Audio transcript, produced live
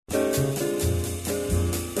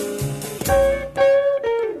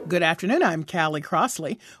Good afternoon. I'm Callie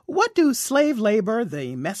Crossley. What do slave labor,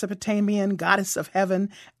 the Mesopotamian goddess of heaven,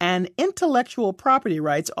 and intellectual property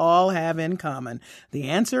rights all have in common? The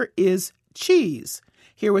answer is cheese.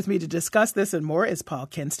 Here with me to discuss this and more is Paul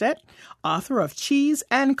Kinstedt, author of Cheese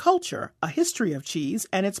and Culture, A History of Cheese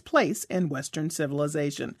and Its Place in Western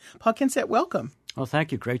Civilization. Paul Kinstedt, welcome. Well,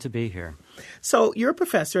 thank you. Great to be here. So you're a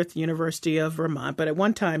professor at the University of Vermont, but at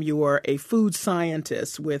one time you were a food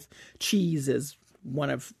scientist with cheese as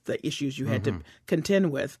one of the issues you had to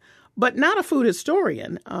contend with, but not a food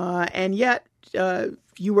historian, and yet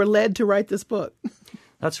you were led to write this book.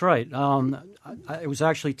 That's right. It was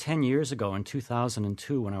actually 10 years ago in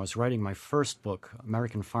 2002 when I was writing my first book,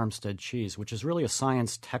 American Farmstead Cheese, which is really a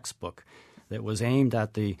science textbook that was aimed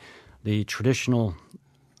at the traditional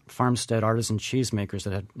farmstead artisan cheesemakers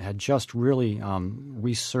that had just really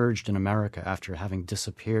resurged in America after having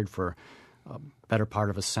disappeared for a better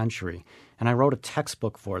part of a century. And I wrote a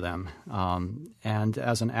textbook for them. And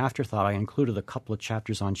as an afterthought, I included a couple of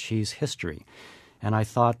chapters on cheese history. And I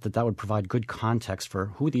thought that would provide good context for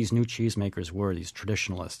who these new cheesemakers were, these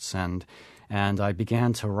traditionalists. And I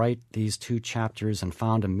began to write these two chapters and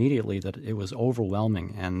found immediately that it was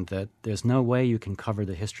overwhelming and that there's no way you can cover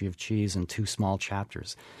the history of cheese in two small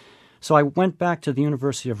chapters. So I went back to the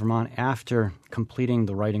University of Vermont after completing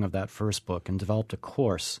the writing of that first book and developed a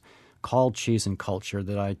course called Cheese and Culture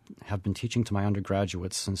that I have been teaching to my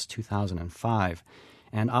undergraduates since 2005.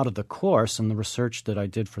 And out of the course and the research that I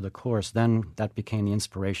did for the course, then that became the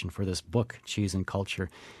inspiration for this book, Cheese and Culture,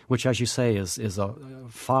 which, as you say, is a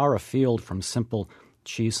far afield from simple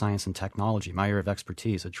cheese science and technology, my area of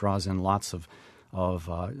expertise. It draws in lots of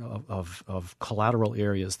collateral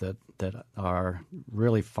areas that are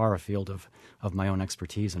really far afield of my own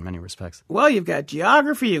expertise in many respects. Well, you've got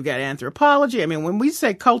geography, you've got anthropology. I mean, when we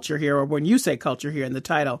say culture here, or when you say culture here in the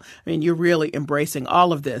title, I mean, you're really embracing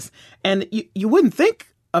all of this. And you wouldn't think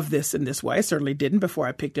of this in this way. I certainly didn't before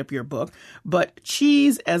I picked up your book. But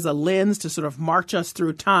cheese as a lens to sort of march us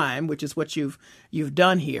through time, which is what you've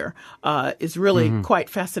done here, is really quite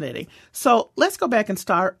fascinating. So let's go back and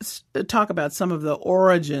talk about some of the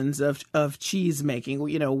origins of cheese making.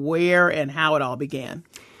 You know, where and how it all began.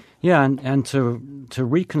 Yeah, and to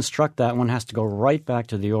reconstruct that, one has to go right back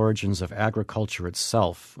to the origins of agriculture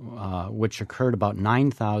itself, which occurred about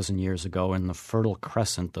 9,000 years ago in the Fertile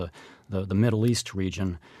Crescent, the Middle East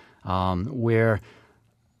region, where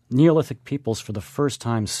Neolithic peoples for the first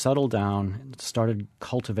time settled down and started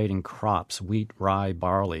cultivating crops, wheat, rye,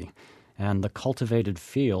 barley. And the cultivated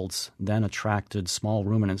fields then attracted small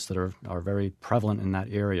ruminants that are very prevalent in that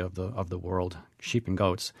area of the world, sheep and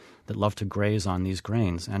goats, that love to graze on these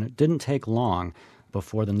grains. And it didn't take long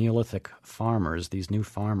before the Neolithic farmers, these new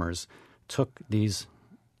farmers, took these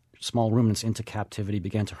small ruminants into captivity,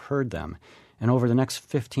 began to herd them. And over the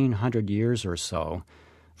next 1,500 years or so,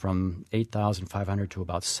 from 8,500 to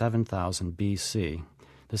about 7,000 B.C.,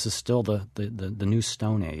 this is still the new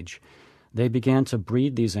Stone Age, they began to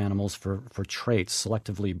breed these animals for traits,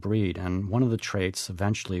 selectively breed, and one of the traits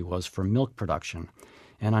eventually was for milk production.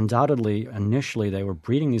 And undoubtedly, initially, they were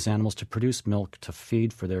breeding these animals to produce milk to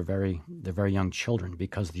feed for their very young children,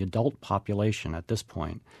 because the adult population at this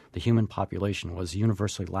point, the human population, was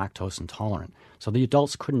universally lactose intolerant. So the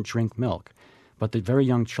adults couldn't drink milk, but the very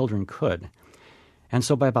young children could. And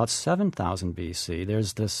so by about 7,000 B.C.,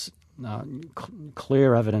 there's this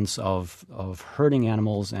clear evidence of herding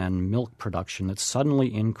animals and milk production that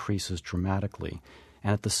suddenly increases dramatically.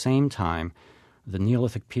 And at the same time, the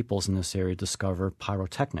Neolithic peoples in this area discover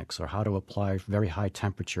pyrotechnics, or how to apply very high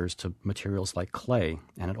temperatures to materials like clay,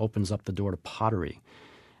 and it opens up the door to pottery.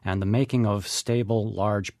 And the making of stable,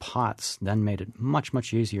 large pots then made it much,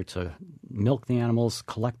 much easier to milk the animals,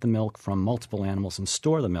 collect the milk from multiple animals, and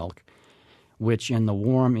store the milk, which in the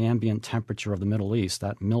warm ambient temperature of the Middle East,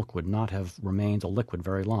 that milk would not have remained a liquid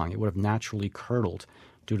very long. It would have naturally curdled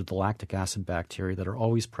due to the lactic acid bacteria that are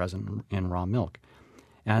always present in raw milk.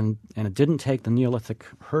 And it didn't take the Neolithic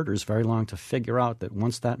herders very long to figure out that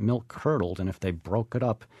once that milk curdled, and if they broke it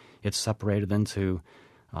up, it separated into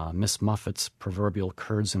Miss Muffet's proverbial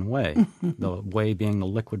curds and whey, the whey being the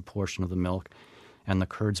liquid portion of the milk, and the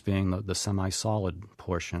curds being the semi-solid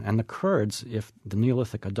portion. And the curds, if the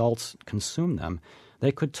Neolithic adults consumed them,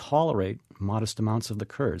 they could tolerate modest amounts of the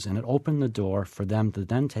curds, and it opened the door for them to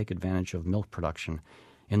then take advantage of milk production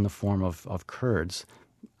in the form of curds.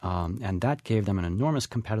 And that gave them an enormous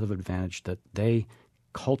competitive advantage that they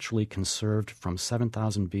culturally conserved from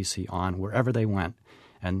 7,000 B.C. on wherever they went.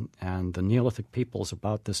 And the Neolithic peoples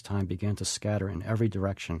about this time began to scatter in every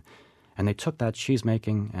direction. And they took that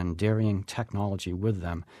cheese-making and dairying technology with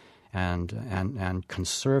them. and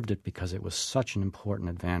conserved it because it was such an important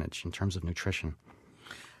advantage in terms of nutrition.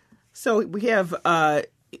 So we have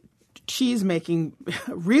cheese making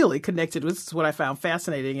really connected. This is what I found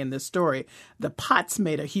fascinating in this story. The pots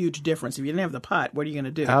made a huge difference. If you didn't have the pot, what are you going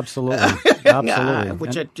to do? Absolutely. Absolutely.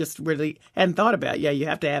 Which I just really hadn't thought about. Yeah, you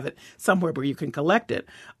have to have it somewhere where you can collect it.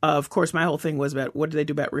 Of course, my whole thing was about what do they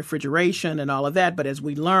do about refrigeration and all of that. But as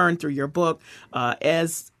we learned through your book,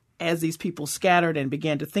 as these people scattered and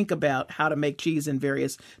began to think about how to make cheese in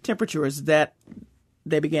various temperatures, that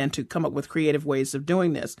they began to come up with creative ways of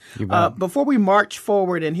doing this. Before we march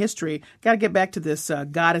forward in history, got to get back to this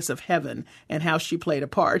goddess of heaven and how she played a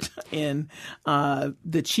part in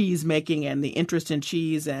the cheese making and the interest in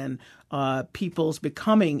cheese and people's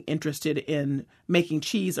becoming interested in making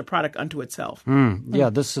cheese a product unto itself. Yeah,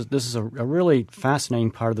 this is a really fascinating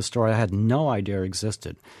part of the story I had no idea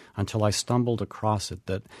existed until I stumbled across it.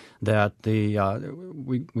 That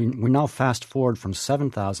we now fast forward from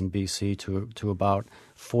 7,000 BC to about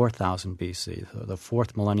 4,000 BC, the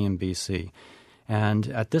fourth millennium BC. And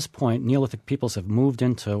at this point, Neolithic peoples have moved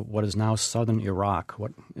into what is now southern Iraq,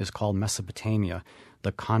 what is called Mesopotamia,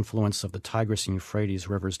 the confluence of the Tigris and Euphrates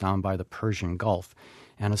rivers down by the Persian Gulf.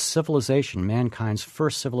 And a civilization, mankind's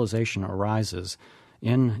first civilization, arises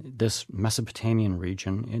in this Mesopotamian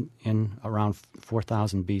region in around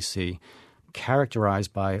 4000 BC,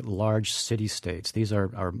 characterized by large city-states. These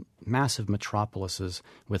are massive metropolises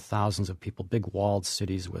with thousands of people, big walled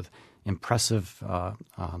cities with impressive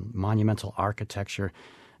monumental architecture,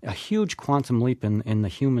 a huge quantum leap in the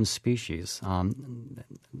human species.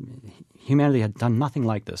 Humanity had done nothing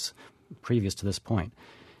like this previous to this point.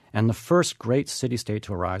 And the first great city-state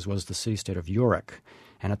to arise was the city-state of Uruk.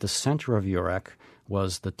 And at the center of Uruk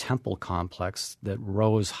was the temple complex that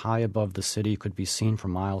rose high above the city, could be seen for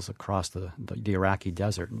miles across the Iraqi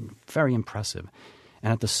desert. Very impressive.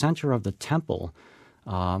 And at the center of the temple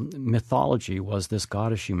mythology was this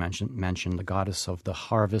goddess you mentioned, the goddess of the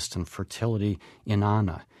harvest and fertility,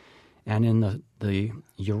 Inanna. And in the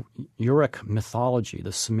Uruk mythology,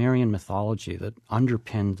 the Sumerian mythology that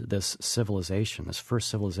underpinned this civilization, this first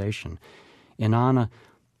civilization, Inanna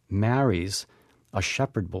marries a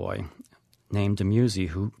shepherd boy named Dumuzi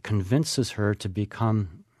who convinces her to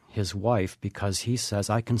become his wife because he says,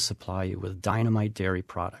 I can supply you with dynamite dairy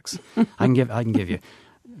products. I can give you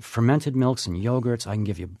fermented milks and yogurts. I can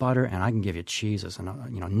give you butter, and I can give you cheeses, and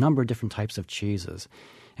a number of different types of cheeses.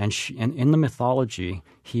 And in the mythology,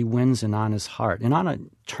 he wins Inanna's heart. Inanna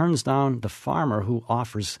turns down the farmer who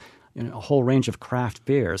offers a whole range of craft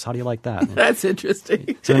beers. How do you like that? That's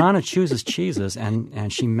interesting. So Inanna chooses cheeses,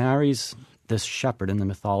 and she marries this shepherd in the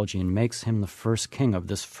mythology and makes him the first king of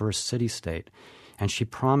this first city-state. And she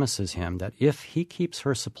promises him that if he keeps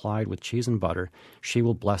her supplied with cheese and butter, she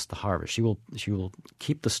will bless the harvest. She will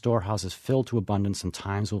keep the storehouses filled to abundance, and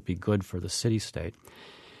times will be good for the city-state.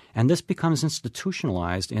 And this becomes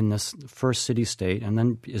institutionalized in this first city-state and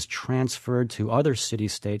then is transferred to other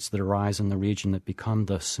city-states that arise in the region that become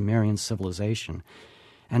the Sumerian civilization.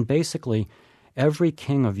 And basically, every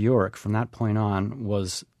king of Uruk from that point on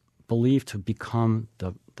was believed to become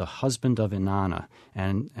the husband of Inanna.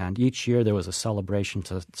 And each year there was a celebration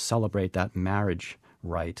to celebrate that marriage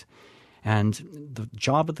rite. And the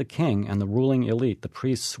job of the king and the ruling elite, the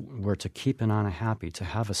priests, were to keep Inanna happy, to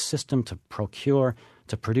have a system to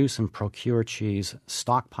produce and procure cheese,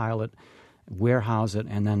 stockpile it, warehouse it,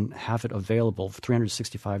 and then have it available for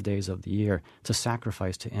 365 days of the year to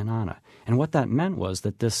sacrifice to Inanna. And what that meant was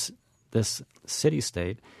that this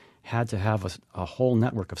city-state had to have a whole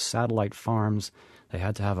network of satellite farms. They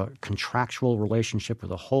had to have a contractual relationship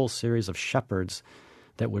with a whole series of shepherds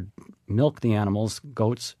that would milk the animals,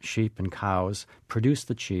 goats, sheep, and cows, produce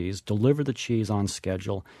the cheese, deliver the cheese on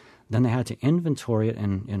schedule. Then they had to inventory it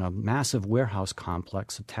in a massive warehouse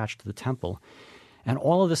complex attached to the temple. And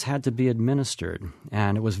all of this had to be administered,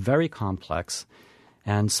 and it was very complex.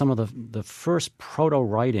 And some of the first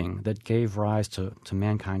proto-writing that gave rise to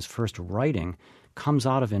mankind's first writing comes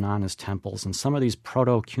out of Inanna's temples. And some of these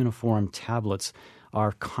proto-cuneiform tablets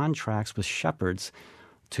are contracts with shepherds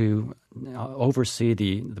to oversee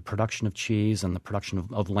the production of cheese and the production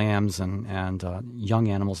of lambs and young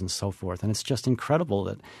animals and so forth. And it's just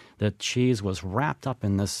incredible that cheese was wrapped up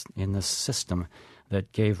in this system that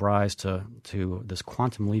gave rise to this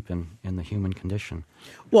quantum leap in the human condition.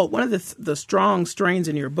 Well, one of the strong strains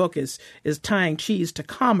in your book is tying cheese to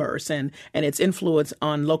commerce and its influence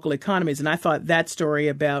on local economies. And I thought that story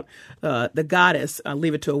about the goddess, I'll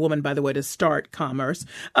leave it to a woman, by the way, to start commerce,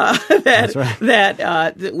 That's right.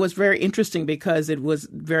 that was very interesting because it was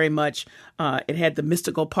very much, it had the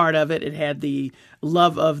mystical part of it. It had the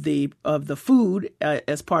love of the food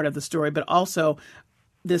as part of the story, but also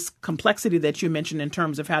this complexity that you mentioned in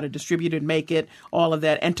terms of how to distribute and make it, all of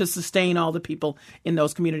that, and to sustain all the people in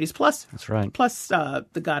those communities. Plus, that's right. Plus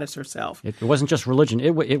the goddess herself. It wasn't just religion.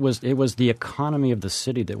 It was the economy of the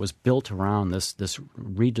city that was built around this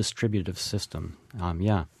redistributive system.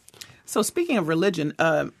 Yeah. So speaking of religion,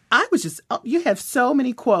 you have so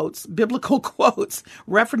many quotes, biblical quotes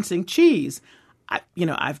referencing cheese.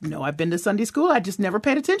 I've been to Sunday school. I just never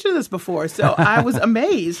paid attention to this before. So I was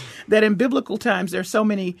amazed that in biblical times, there are so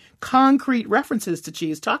many concrete references to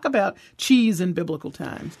cheese. Talk about cheese in biblical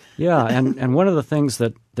times. Yeah, and one of the things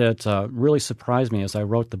that really surprised me as I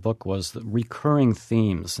wrote the book was the recurring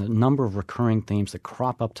themes, a number of recurring themes that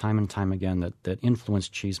crop up time and time again that influence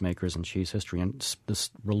cheesemakers and cheese history. And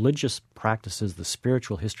this religious practices, the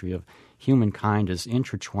spiritual history of humankind is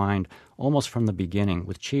intertwined almost from the beginning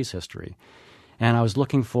with cheese history. And I was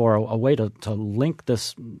looking for a way to link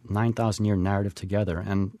this 9,000-year narrative together.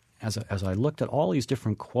 And as I looked at all these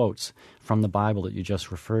different quotes from the Bible that you just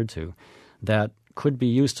referred to that could be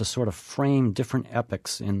used to sort of frame different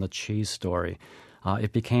epics in the cheese story,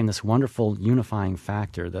 it became this wonderful unifying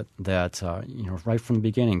factor that right from the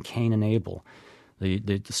beginning, Cain and Abel,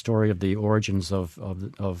 the story of the origins of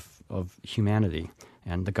humanity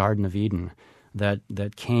and the Garden of Eden,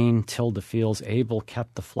 that Cain tilled the fields, Abel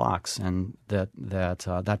kept the flocks, and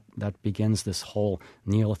that begins this whole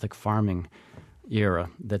Neolithic farming era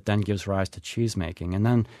that then gives rise to cheese making. And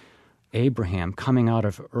then Abraham coming out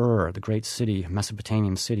of Ur, the great city,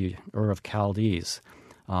 Mesopotamian city, Ur of Chaldees,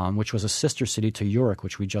 which was a sister city to Uruk,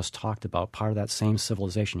 which we just talked about, part of that same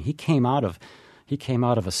civilization. He came out of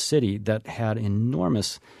a city that had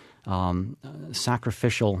enormous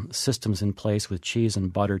sacrificial systems in place with cheese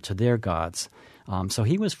and butter to their gods. So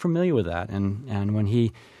he was familiar with that, and when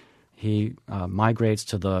he migrates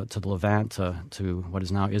to the Levant, to what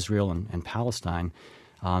is now Israel and Palestine,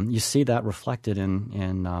 you see that reflected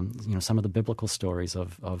in some of the biblical stories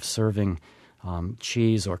of serving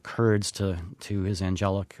cheese or curds to his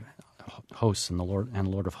angelic hosts and the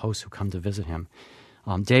Lord of hosts who come to visit him.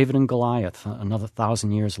 David and Goliath, another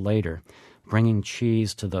 1,000 years later, bringing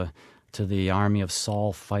cheese to the army of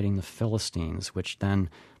Saul fighting the Philistines, which then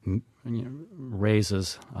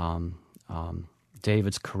raises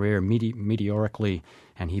David's career meteorically,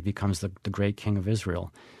 and he becomes the great king of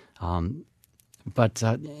Israel. But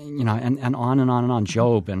and on and on and on.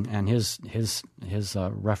 Job and his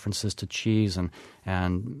references to cheese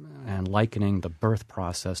and likening the birth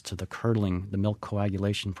process to the curdling, the milk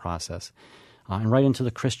coagulation process, and right into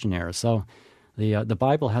the Christian era. So the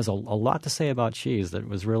Bible has a lot to say about cheese that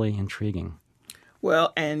was really intriguing.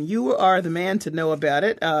 Well, and you are the man to know about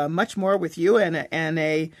it. Much more with you and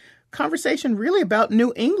a conversation really about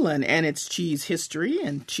New England and its cheese history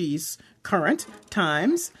and cheese current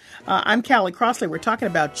times. I'm Callie Crossley. We're talking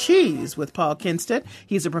about cheese with Paul Kinstead.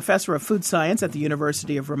 He's a professor of food science at the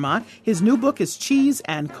University of Vermont. His new book is Cheese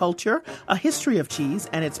and Culture, A History of Cheese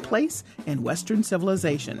and Its Place in Western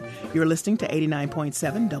Civilization. You're listening to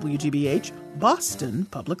 89.7 WGBH, Boston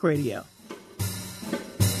Public Radio.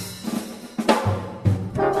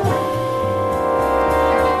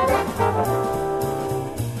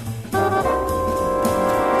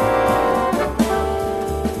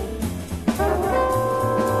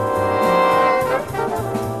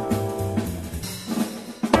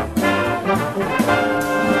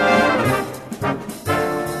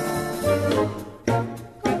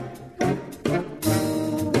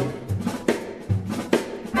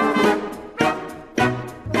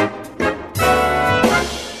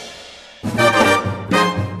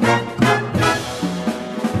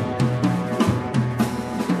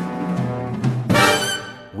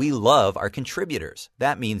 Love our contributors.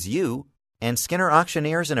 That means you and Skinner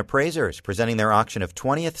Auctioneers and Appraisers, presenting their auction of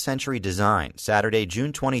 20th Century Design, Saturday,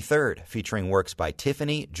 June 23rd, featuring works by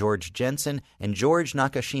Tiffany, George Jensen, and George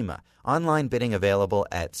Nakashima. Online bidding available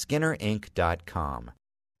at skinnerinc.com.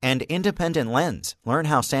 And Independent Lens. Learn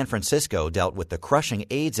how San Francisco dealt with the crushing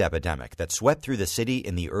AIDS epidemic that swept through the city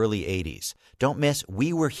in the early 80s. Don't miss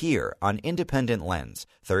We Were Here on Independent Lens,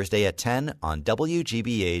 Thursday at 10 on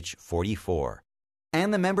WGBH 44.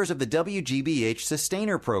 And the members of the WGBH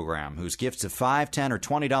Sustainer Program, whose gifts of $5, $10, or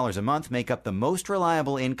 $20 a month make up the most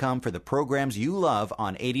reliable income for the programs you love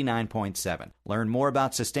on 89.7. Learn more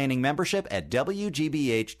about sustaining membership at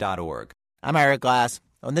WGBH.org. I'm Ira Glass.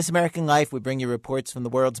 On This American Life, we bring you reports from the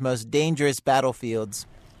world's most dangerous battlefields.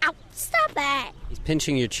 Ow, stop that. He's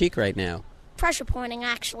pinching your cheek right now. Pressure pointing,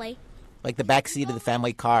 actually. Like the back seat of the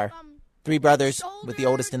family car. 3 brothers, with the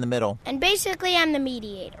oldest in the middle. And basically, I'm the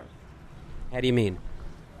mediator. How do you mean?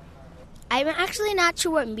 I'm actually not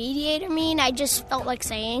sure what mediator mean. I just felt like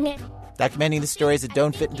saying it. Documenting the stories that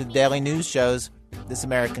don't fit into the daily news shows. This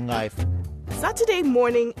American Life. Saturday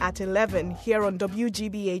morning at 11 here on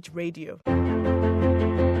WGBH Radio.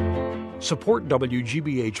 Support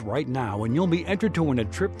WGBH right now and you'll be entered to win a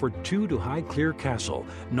trip for 2 to Highclere Castle,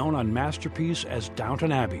 known on Masterpiece as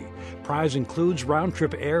Downton Abbey. Prize includes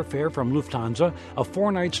round-trip airfare from Lufthansa, a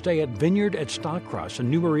 4-night stay at Vineyard at Stockcross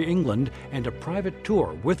in Newbury, England, and a private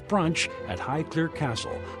tour with brunch at Highclere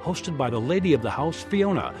Castle, hosted by the Lady of the House,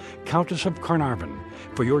 Fiona, Countess of Carnarvon.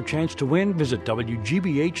 For your chance to win, visit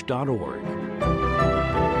WGBH.org.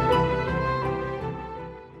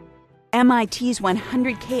 MIT's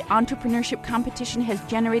 100K entrepreneurship competition has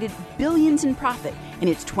generated billions in profit in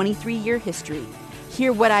its 23-year history.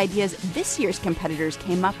 Hear what ideas this year's competitors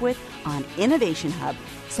came up with on Innovation Hub,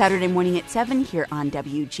 Saturday morning at 7 here on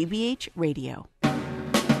WGBH Radio.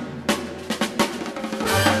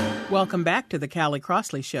 Welcome back to the Callie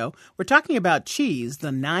Crossley Show. We're talking about cheese, the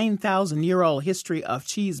 9,000-year-old history of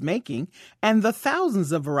cheese making, and the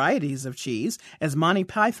thousands of varieties of cheese, as Monty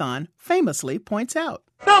Python famously points out.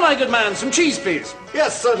 Now, my good man, some cheese, please.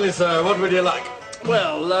 Yes, certainly, sir. What would you like?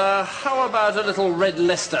 Well, how about a little red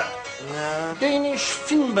Leicester? No. Danish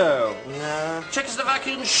Finbo? No.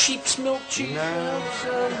 Czechoslovakian sheep's milk cheese? No.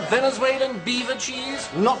 Venezuelan beaver cheese?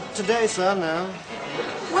 Not today, sir, no.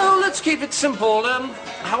 Well, let's keep it simple.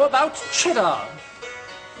 How about cheddar?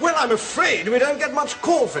 Well, I'm afraid we don't get much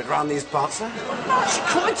call for it round these parts, sir.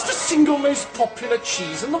 It's the single most popular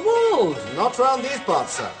cheese in the world. Not round these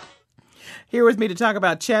parts, sir. Here with me to talk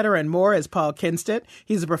about cheddar and more is Paul Kinstedt.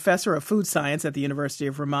 He's a professor of food science at the University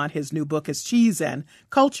of Vermont. His new book is Cheese and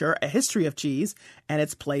Culture, A History of Cheese and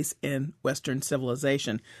Its Place in Western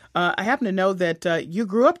Civilization. I happen to know that you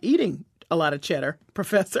grew up eating a lot of cheddar,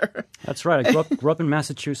 Professor. That's right. I grew up in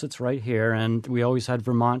Massachusetts right here, and we always had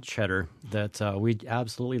Vermont cheddar that we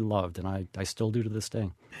absolutely loved, and I still do to this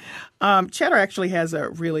day. Cheddar actually has a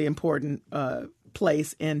really important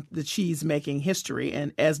place in the cheese-making history,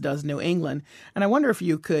 and as does New England. And I wonder if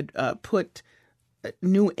you could put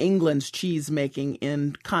New England's cheese-making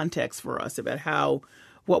in context for us about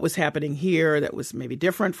what was happening here that was maybe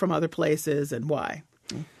different from other places and why.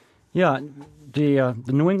 Yeah, the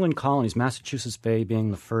New England colonies, Massachusetts Bay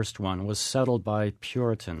being the first one, was settled by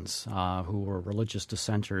Puritans who were religious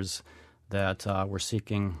dissenters that were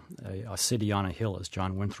seeking a city on a hill, as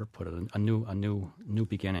John Winthrop put it, a new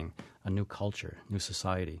beginning, a new culture, new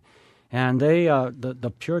society. And they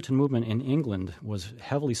the Puritan movement in England was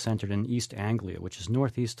heavily centered in East Anglia, which is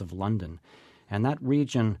northeast of London. And that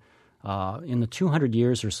region, in the 200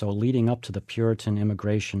 years or so leading up to the Puritan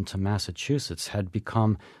immigration to Massachusetts, had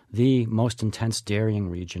become the most intense dairying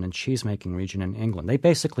region and cheesemaking region in England. They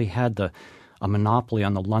basically had a monopoly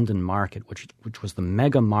on the London market, which was the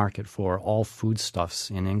mega market for all foodstuffs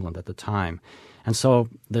in England at the time. And so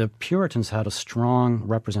the Puritans had a strong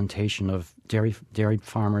representation of dairy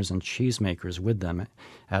farmers and cheesemakers with them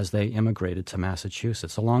as they immigrated to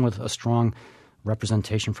Massachusetts, along with a strong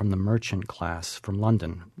representation from the merchant class from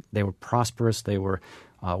London. They were prosperous, they were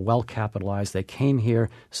well capitalized. They came here,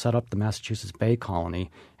 set up the Massachusetts Bay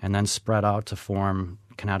Colony, and then spread out to form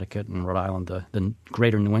Connecticut and Rhode Island, the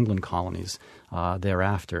greater New England colonies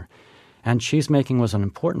thereafter. And cheesemaking was an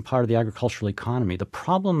important part of the agricultural economy. The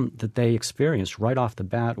problem that they experienced right off the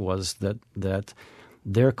bat was that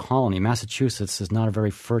their colony, Massachusetts, is not a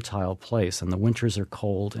very fertile place, and the winters are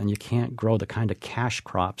cold, and you can't grow the kind of cash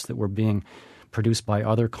crops that were being produced by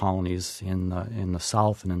other colonies in the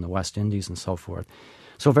South and in the West Indies and so forth.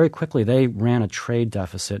 So very quickly they ran a trade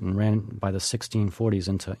deficit and ran by the 1640s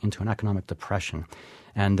into an economic depression,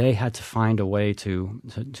 and they had to find a way to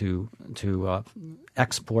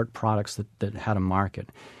export products that had a market.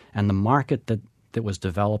 And the market that was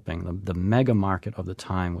developing, the mega market of the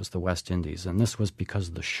time, was the West Indies. And this was because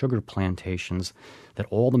of the sugar plantations that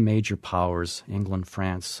all the major powers, England,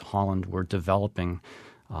 France, Holland, were developing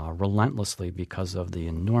relentlessly because of the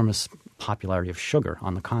enormous popularity of sugar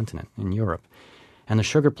on the continent in Europe. And the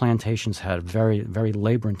sugar plantations had very, very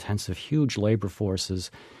labor-intensive, huge labor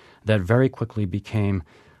forces that very quickly became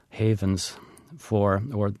havens for,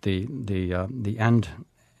 or the end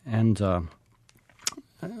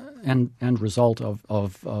end result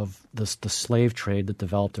of this, the slave trade that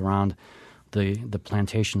developed around the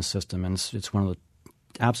plantation system, and it's one of the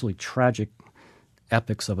absolutely tragic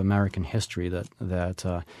epics of American history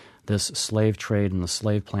that this slave trade and the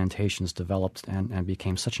slave plantations developed and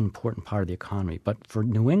became such an important part of the economy. But for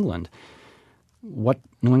New England, what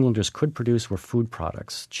New Englanders could produce were food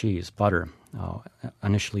products, cheese, butter,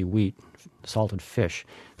 initially wheat, salted fish,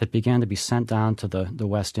 that began to be sent down to the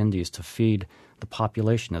West Indies to feed the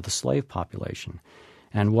population, the slave population.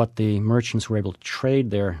 And what the merchants were able to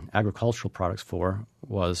trade their agricultural products for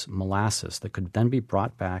was molasses that could then be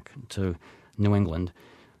brought back to New England,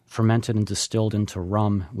 fermented and distilled into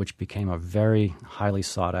rum, which became a very highly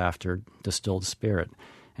sought-after distilled spirit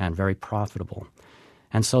and very profitable.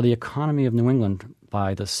 And so the economy of New England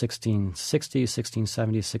by the 1660s,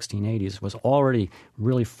 1670s, 1680s was already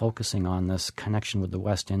really focusing on this connection with the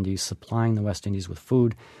West Indies, supplying the West Indies with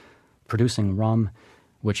food, producing rum,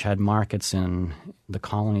 which had markets in the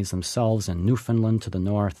colonies themselves, in Newfoundland to the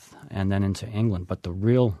north, and then into England. But the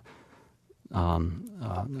real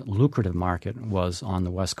lucrative market was on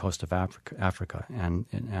the west coast of Africa. And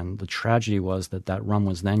the tragedy was that rum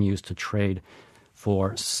was then used to trade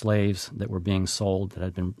for slaves that were being sold, that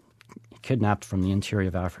had been kidnapped from the interior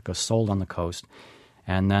of Africa, sold on the coast,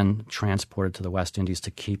 and then transported to the West Indies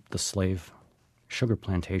to keep the slave sugar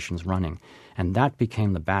plantations running. And that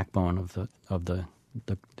became the backbone of the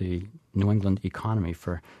New England economy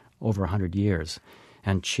for over 100 years.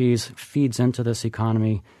 And cheese feeds into this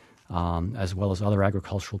economy, as well as other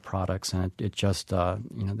agricultural products, and it just,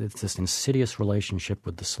 it's this insidious relationship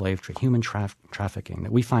with the slave trade, human trafficking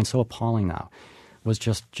that we find so appalling now, was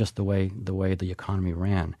just the way the economy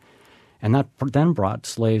ran. And that then brought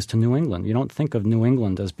slaves to New England. You don't think of New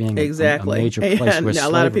England as being a major place where slavery. A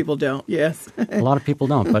lot of people don't, yes. A lot of people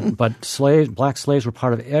don't, but black slaves were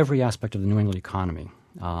part of every aspect of the New England economy.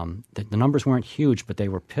 The numbers weren't huge, but they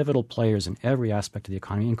were pivotal players in every aspect of the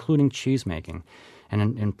economy, including cheese making.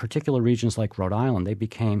 And in particular regions like Rhode Island, they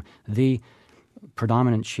became the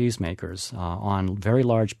predominant cheesemakers on very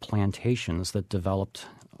large plantations that developed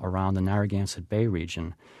around the Narragansett Bay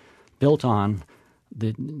region, built on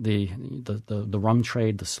the rum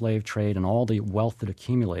trade, the slave trade, and all the wealth that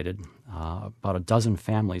accumulated. About a dozen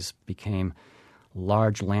families became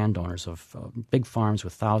large landowners of big farms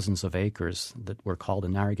with thousands of acres that were called the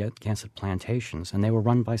Narragansett plantations, and they were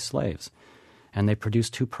run by slaves. And they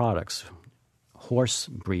produced two products: horse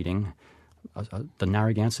breeding, the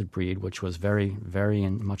Narragansett breed, which was very, very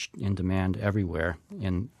much in demand everywhere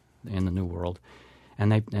in the New World,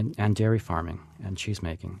 and dairy farming and cheese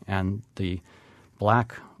making. And the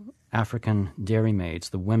black African dairy maids,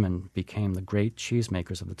 the women, became the great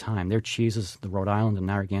cheesemakers of the time. Their cheeses, the Rhode Island and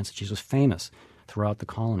Narragansett cheese, was famous throughout the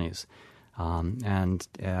colonies.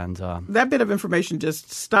 That bit of information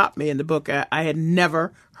just stopped me in the book. I had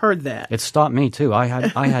never heard that. It stopped me too. I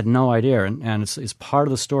had no idea, and it's part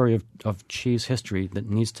of the story of cheese history that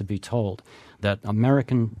needs to be told. That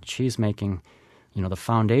American cheese making, the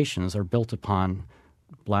foundations are built upon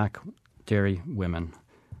black dairy women,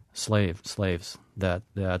 slaves that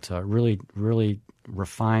really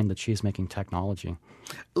refined the cheese making technology.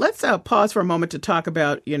 Let's pause for a moment to talk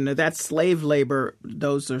about, that slave labor.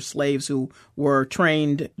 Those are slaves who were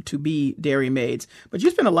trained to be dairy maids. But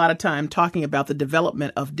you spent a lot of time talking about the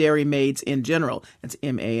development of dairy maids in general. It's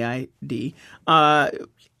MAID.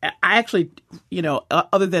 I actually,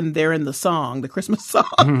 other than they're in the song, the Christmas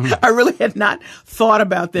song, I really had not thought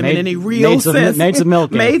about them in any real sense. Maids of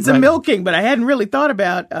milking. Maids of milking, but I hadn't really thought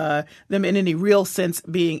about them in any real sense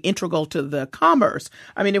being integral to the commerce.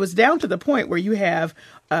 I mean, it was down to the point where you have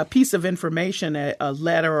a piece of information, a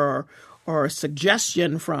letter or a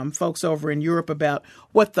suggestion from folks over in Europe about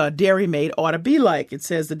what the dairy maid ought to be like. It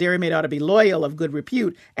says the dairy maid ought to be loyal, of good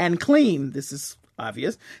repute, and clean. This is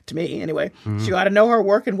obvious to me anyway. Mm-hmm. She ought to know her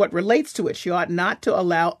work and what relates to it. She ought not to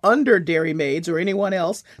allow under dairy maids or anyone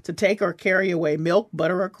else to take or carry away milk,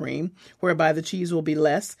 butter, or cream, whereby the cheese will be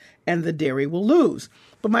less and the dairy will lose.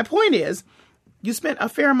 But my point is, you spent a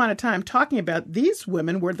fair amount of time talking about these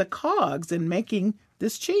women were the cogs in making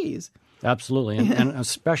this cheese. Absolutely, and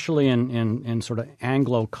especially in sort of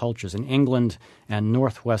Anglo cultures, in England and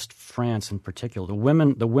Northwest France in particular, the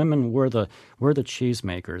women were the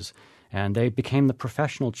cheesemakers. And they became the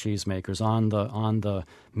professional cheesemakers on the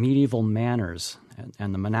medieval manors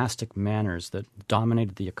and the monastic manors that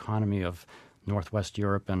dominated the economy of Northwest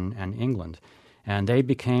Europe and England. And they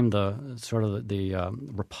became the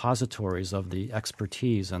repositories of the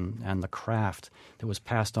expertise and the craft that was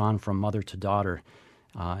passed on from mother to daughter,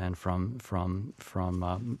 and from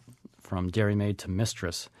dairy maid to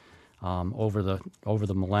mistress. over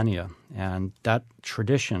the millennia, and that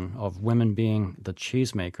tradition of women being the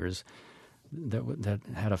cheesemakers that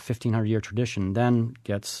had a 1,500-year tradition then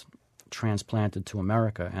gets transplanted to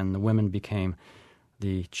America, and the women became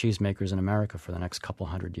the cheesemakers in America for the next couple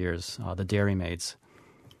hundred years, the dairy maids.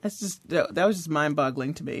 That was just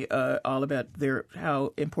mind-boggling to me, all about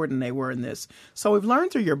how important they were in this. So we've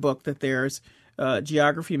learned through your book that there's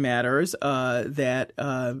geography matters, that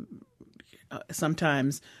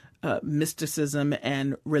sometimes mysticism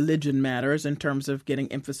and religion matters in terms of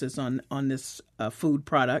getting emphasis on this food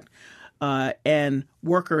product, and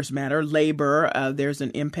workers matter, labor. There's an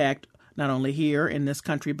impact not only here in this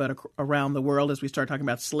country, but around the world as we start talking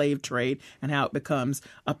about slave trade and how it becomes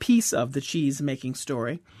a piece of the cheese-making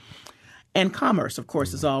story. And commerce, of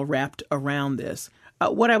course, is all wrapped around this.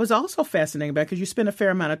 What I was also fascinated about, because you spent a fair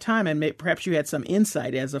amount of time, and perhaps you had some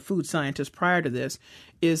insight as a food scientist prior to this,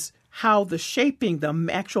 is how the shaping, the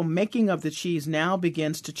actual making of the cheese now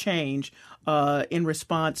begins to change in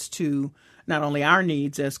response to not only our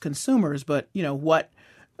needs as consumers, but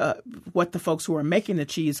what the folks who are making the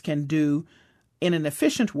cheese can do in an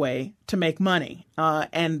efficient way to make money.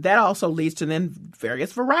 And that also leads to then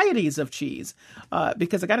various varieties of cheese.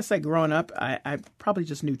 Because I got to say, growing up, I probably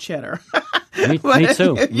just knew cheddar. Me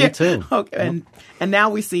too. Yeah. Me too. Okay. And now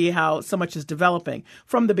we see how so much is developing.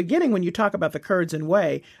 From the beginning, when you talk about the curds and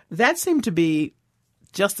whey, that seemed to be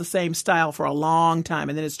just the same style for a long time,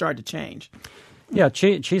 and then it started to change. Yeah,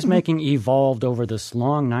 cheesemaking evolved over this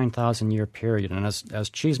long 9,000-year period, and as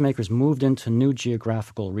cheesemakers moved into new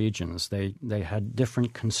geographical regions, they had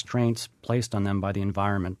different constraints placed on them by the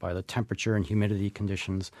environment, by the temperature and humidity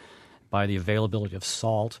conditions, by the availability of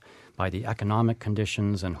salt, by the economic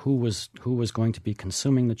conditions, and who was going to be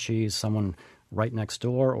consuming the cheese, someone right next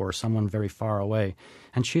door or someone very far away.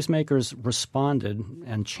 And cheesemakers responded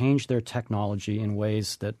and changed their technology in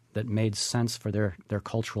ways that made sense for their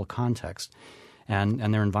cultural context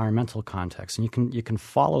and their environmental context. And you can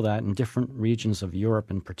follow that in different regions of Europe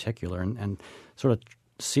in particular and sort of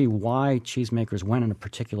see why cheesemakers went in a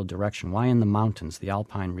particular direction, why in the mountains, the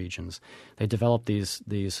alpine regions. They developed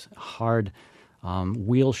these hard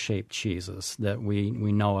wheel-shaped cheeses that we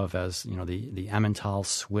know of as, the Emmental,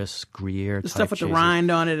 Swiss, Gruyere the type stuff with cheeses. the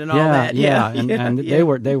rind on it and all that. Yeah. And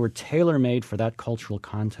they were tailor-made for that cultural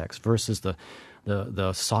context versus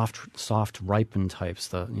the soft ripened types,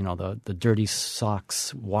 the dirty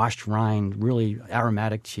socks, washed rind, really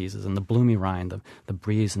aromatic cheeses, and the bloomy rind, the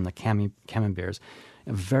bries and the camemberts.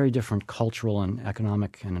 A very different cultural and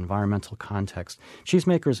economic and environmental context.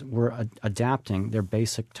 Cheesemakers were adapting their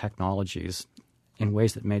basic technologies in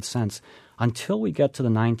ways that made sense until we get to the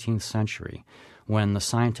 19th century, when the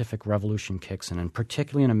scientific revolution kicks in, and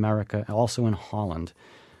particularly in America, also in Holland.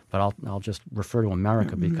 But I'll just refer to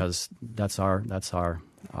America because that's our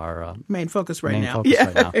main focus right now.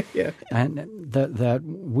 Right now. Yeah. And that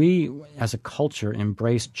we as a culture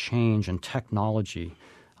embrace change and technology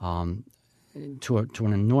to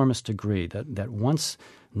an enormous degree. That once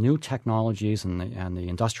new technologies and the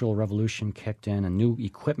Industrial Revolution kicked in and new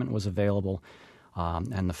equipment was available,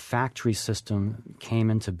 and the factory system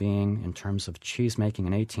came into being in terms of cheese making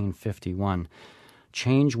in 1851,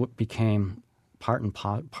 change became part and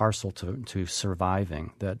parcel to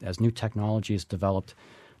surviving. That as new technologies developed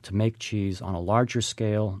to make cheese on a larger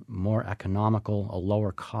scale, more economical, a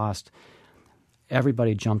lower cost,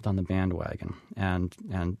 everybody jumped on the bandwagon and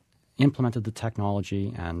implemented the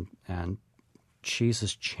technology, and cheese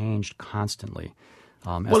has changed constantly.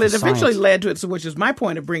 Well, it eventually led to it, which is my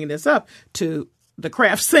point of bringing this up, to the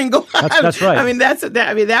Kraft single. That's right. I mean,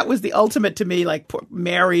 that was the ultimate to me, like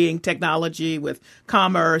marrying technology with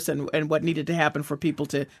commerce and what needed to happen for people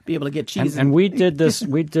to be able to get cheese. And we did this.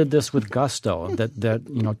 We did this with gusto.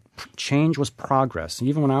 That change was progress.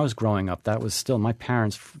 Even when I was growing up, that was still. My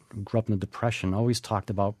parents grew up in the Depression. Always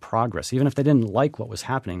talked about progress, even if they didn't like what was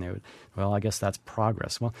happening. They would, well, I guess that's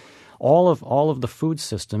progress. Well, all of the food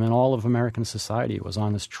system and all of American society was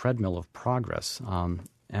on this treadmill of progress.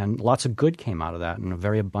 And lots of good came out of that, and a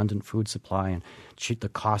very abundant food supply, and the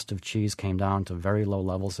cost of cheese came down to very low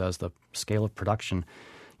levels as the scale of production,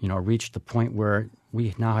 reached the point where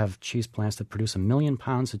we now have cheese plants that produce 1 million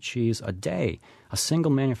pounds of cheese a day, a single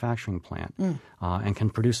manufacturing plant, and can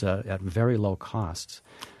produce at very low costs.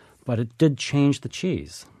 But it did change the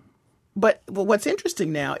cheese. But what's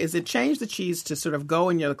interesting now is it changed the cheese to sort of go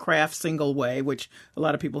in the Kraft single way, which a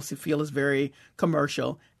lot of people feel is very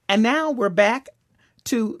commercial. And now we're back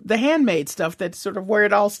to the handmade stuff that's sort of where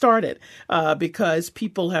it all started, because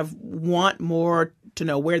people want more to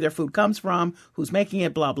know where their food comes from, who's making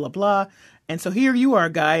it, blah, blah, blah. And so here you are,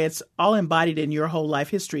 Guy. It's all embodied in your whole life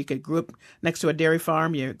history. You grew up next to a dairy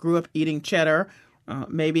farm. You grew up eating cheddar.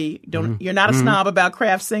 You're not a snob about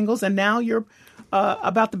craft singles, and now you're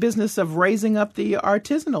about the business of raising up the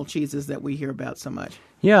artisanal cheeses that we hear about so much.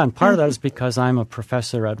 Yeah, and part of that is because I'm a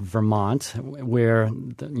professor at Vermont, where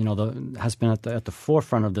has been at the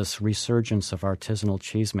forefront of this resurgence of artisanal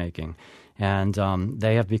cheese making, and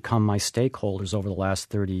they have become my stakeholders over the last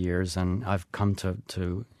 30 years, and I've come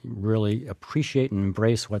to really appreciate and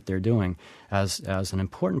embrace what they're doing as an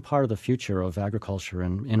important part of the future of agriculture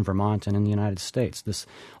in Vermont and in the United States. This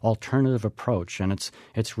alternative approach, and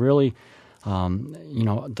it's really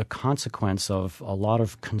the consequence of a lot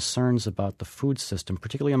of concerns about the food system,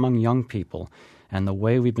 particularly among young people, and the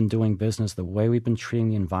way we've been doing business, the way we've been treating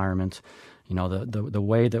the environment, the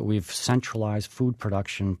way that we've centralized food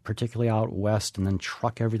production, particularly out west, and then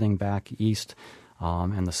truck everything back east,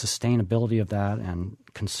 and the sustainability of that, and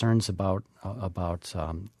concerns about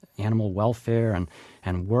animal welfare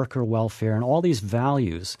and worker welfare, and all these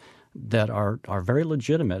values that are very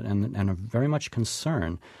legitimate and are very much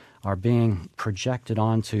concern are being projected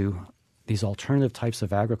onto these alternative types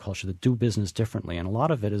of agriculture that do business differently. And a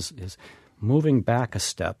lot of it is moving back a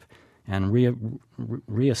step and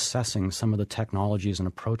reassessing some of the technologies and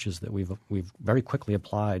approaches that we've very quickly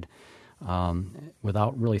applied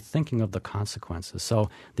without really thinking of the consequences.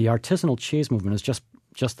 So the artisanal cheese movement is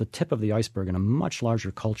just the tip of the iceberg in a much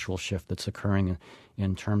larger cultural shift that's occurring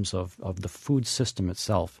in terms of the food system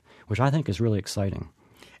itself, which I think is really exciting.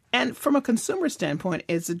 And from a consumer standpoint,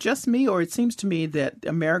 is it just me, or it seems to me that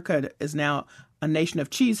America is now a nation of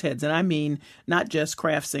cheeseheads? And I mean not just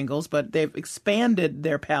craft singles, but they've expanded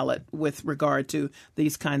their palate with regard to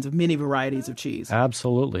these kinds of mini varieties of cheese.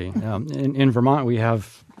 Absolutely. In Vermont, we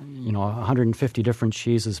have 150 different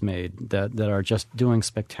cheeses made that are just doing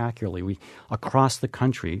spectacularly. Across the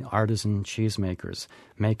country, artisan cheesemakers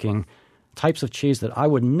making types of cheese that I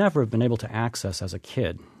would never have been able to access as a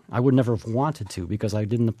kid. I would never have wanted to because I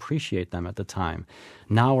didn't appreciate them at the time.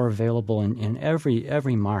 Now are available in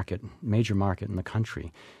every market, major market in the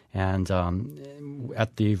country. And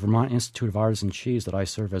at the Vermont Institute of Artisan Cheese that I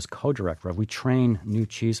serve as co-director of, we train new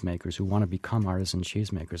cheesemakers who want to become artisan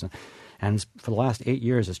cheesemakers. And for the last 8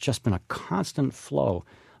 years, it's just been a constant flow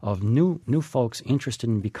of new folks interested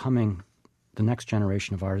in becoming the next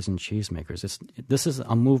generation of artisan cheesemakers. This is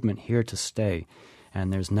a movement here to stay,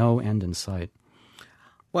 and there's no end in sight.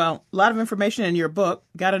 Well, a lot of information in your book.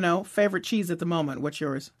 Got to know, favorite cheese at the moment. What's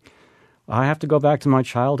yours? I have to go back to my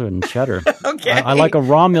childhood and cheddar. Okay. I like a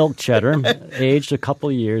raw milk cheddar, aged a couple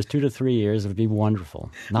of years, 2 to 3 years. It would be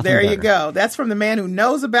wonderful. Nothing there better. You go. That's from the man who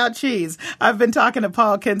knows about cheese. I've been talking to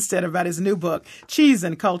Paul Kinstead about his new book, Cheese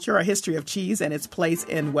and Culture, A History of Cheese and Its Place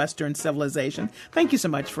in Western Civilization. Thank you so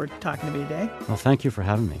much for talking to me today. Well, thank you for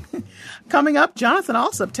having me. Coming up, Jonathan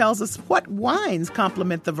Alsop tells us what wines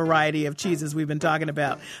complement the variety of cheeses we've been talking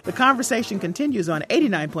about. The conversation continues on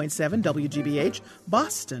 89.7 WGBH,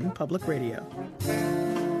 Boston Public Radio.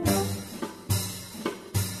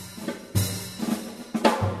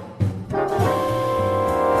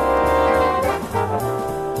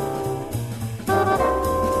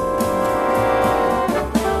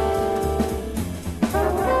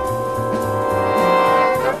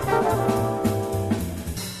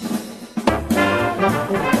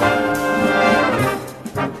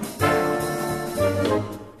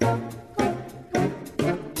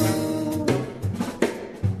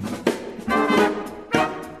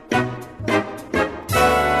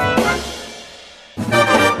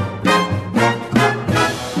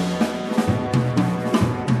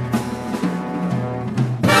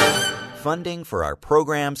 Funding for our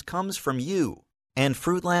programs comes from you and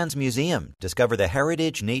Fruitlands Museum. Discover the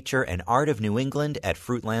heritage, nature, and art of New England at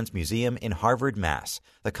Fruitlands Museum in Harvard, Mass.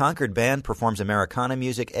 The Concord Band performs Americana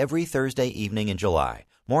music every Thursday evening in July.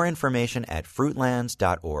 More information at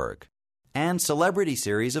fruitlands.org. And Celebrity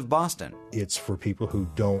Series of Boston. It's for people who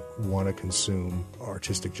don't want to consume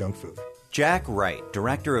artistic junk food. Jack Wright,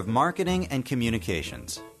 Director of Marketing and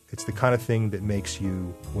Communications. It's the kind of thing that makes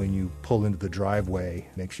you, when you pull into the driveway,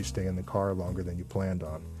 makes you stay in the car longer than you planned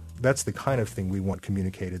on. That's the kind of thing we want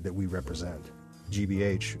communicated that we represent.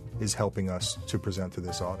 GBH is helping us to present to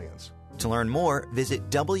this audience. To learn more, visit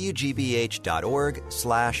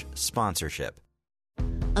wgbh.org/sponsorship.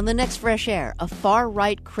 On the next Fresh Air, a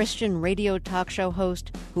far-right Christian radio talk show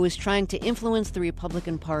host who is trying to influence the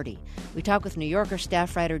Republican Party. We talk with New Yorker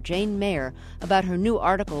staff writer Jane Mayer about her new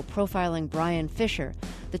article profiling Brian Fisher.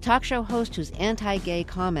 The talk show host whose anti-gay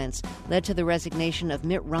comments led to the resignation of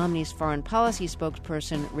Mitt Romney's foreign policy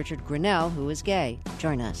spokesperson, Richard Grenell, who is gay.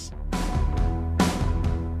 Join us.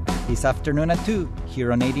 This afternoon at 2,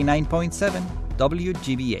 here on 89.7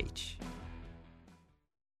 WGBH.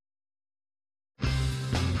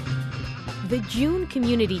 The June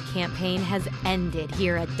Community Campaign has ended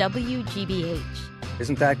here at WGBH.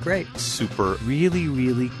 Isn't that great? Super. Really,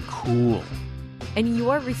 really cool. And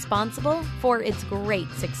you're responsible for its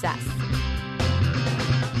great success.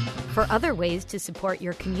 For other ways to support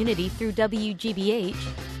your community through WGBH,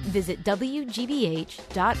 visit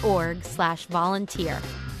wgbh.org/volunteer.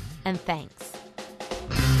 And thanks.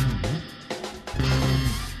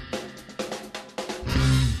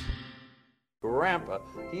 Grandpa,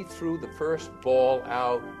 he threw the first ball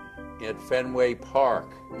out at Fenway Park.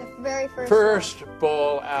 The very first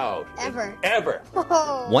ball out. Ever.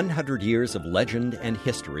 Whoa. 100 years of legend and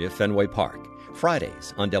history of Fenway Park.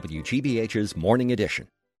 Fridays on WGBH's Morning Edition.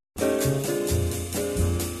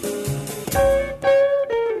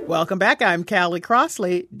 Welcome back. I'm Callie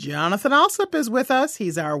Crossley. Jonathan Alsop is with us.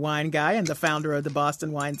 He's our wine guy and the founder of the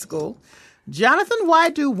Boston Wine School. Jonathan, why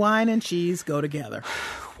do wine and cheese go together?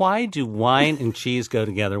 Why do wine and cheese go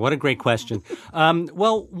together? What a great question.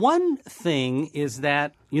 Well, one thing is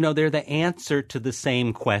that, they're the answer to the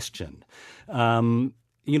same question.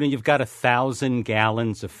 You've got 1,000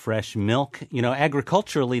 gallons of fresh milk.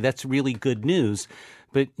 Agriculturally, that's really good news.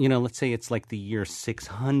 But, let's say it's like the year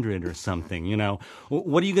 600 or something,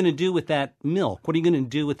 What are you going to do with that milk? What are you going to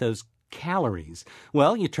do with those calories?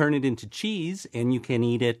 Well, you turn it into cheese and you can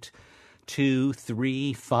eat it 2,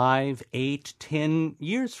 3, 5, 8, 10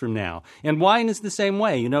 years from now. And wine is the same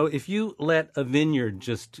way. If you let a vineyard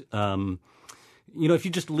just, if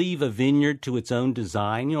you just leave a vineyard to its own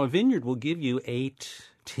design, a vineyard will give you 8,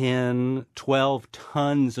 10, 12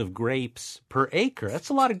 tons of grapes per acre. That's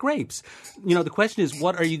a lot of grapes. The question is,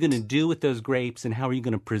 what are you going to do with those grapes and how are you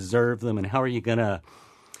going to preserve them and how are you going to,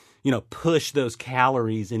 push those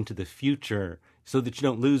calories into the future so that you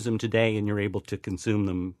don't lose them today and you're able to consume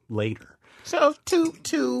them later? So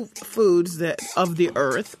two foods that of the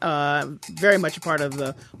earth, very much a part of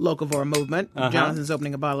the locavore movement. Uh-huh. Jonathan's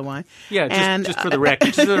opening a bottle of wine. Yeah, just for the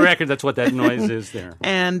record. Just for the record, that's what that noise is there.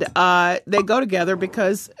 And they go together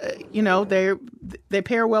because, they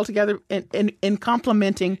pair well together in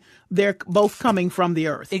complementing. They're both coming from the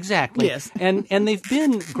earth. Exactly. Yes. And they've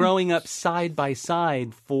been growing up side by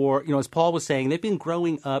side for, as Paul was saying, they've been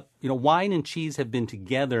growing up, wine and cheese have been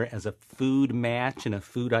together as a food match and a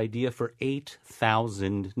food idea for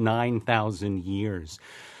 8,000, 9,000 years.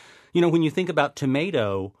 When you think about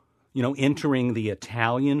tomato, entering the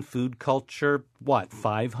Italian food culture,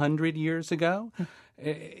 500 years ago?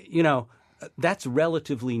 That's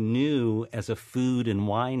relatively new as a food and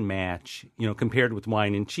wine match, compared with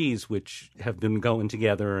wine and cheese, which have been going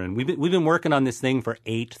together. And we've been working on this thing for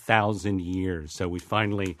 8,000 years. So we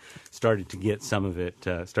finally started to get some of it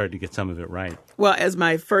right. Well, as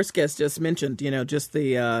my first guest just mentioned, just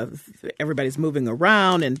everybody's moving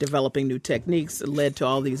around and developing new techniques led to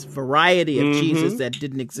all these variety of cheeses that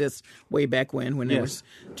didn't exist way back when it was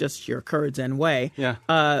just your curds and whey. Yeah.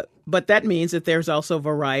 But that means that there's also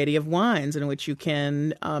variety of wines in which you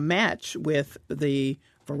can match with the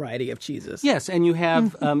variety of cheeses. Yes, and you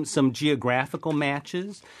have some geographical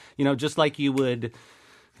matches. Just like you would,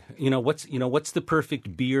 what's the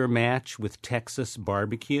perfect beer match with Texas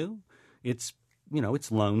barbecue? It's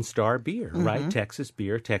Lone Star beer, right? Texas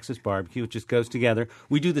beer, Texas barbecue. It just goes together.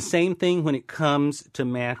 We do the same thing when it comes to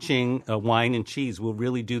matching wine and cheese. We'll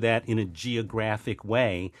really do that in a geographic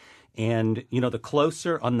way. And, the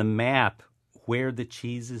closer on the map where the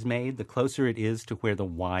cheese is made, the closer it is to where the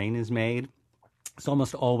wine is made. It's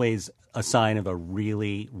almost always a sign of a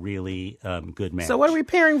really, really good match. So what are we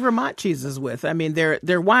pairing Vermont cheeses with? I mean, they're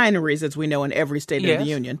wineries, as we know, in every state of the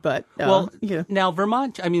union. But now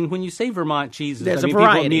Vermont, when you say Vermont cheeses, there's a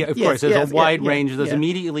variety. Of course, there's a wide range of those.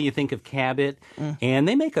 Immediately you think of Cabot, and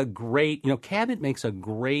they make a great, Cabot makes a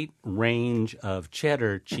great range of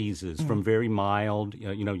cheddar cheeses from very mild,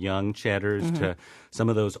 young cheddars to some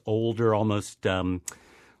of those older, almost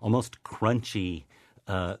crunchy,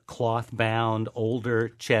 cloth-bound, older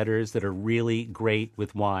cheddars that are really great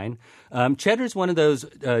with wine. Cheddar is one of those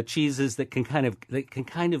cheeses that can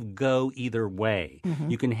kind of go either way.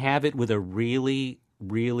 You can have it with a really,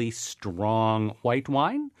 really strong white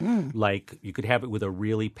wine, like you could have it with a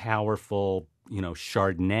really powerful,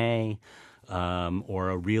 Chardonnay. or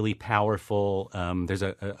a really powerful. There's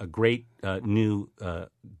a great new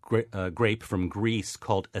grape from Greece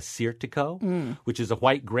called Assyrtiko, which is a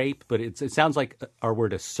white grape, but it sounds like our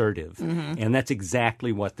word assertive, and that's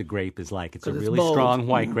exactly what the grape is like. It's a really strong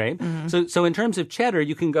white grape. So in terms of cheddar,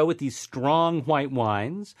 you can go with these strong white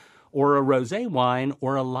wines, or a rosé wine,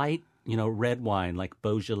 or a light, red wine like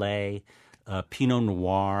Beaujolais. Pinot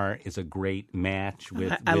Noir is a great match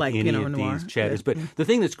with like any Pinot of Noir. these cheddars. Yeah. But the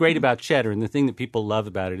thing that's great about cheddar, and the thing that people love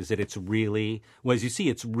about it, is that it's really, well, as you see,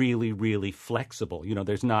 it's really, really flexible.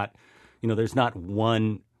 There's not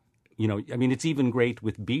one, it's even great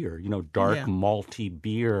with beer, dark malty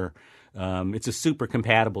beer. It's a super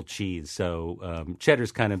compatible cheese. So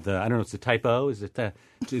cheddar's kind of I don't know, it's the type O? Is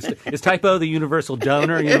type O the universal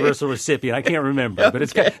donor, universal recipient? I can't remember, but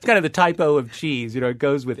it's kind of the type O of cheese. It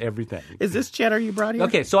goes with everything. Is this cheddar you brought here?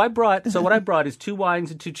 Okay, so what I brought is 2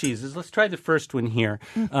 wines and 2 cheeses. Let's try the first one here.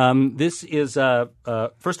 This is,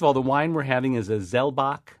 first of all, the wine we're having is a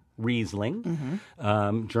Zellbach Riesling,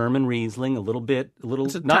 German Riesling,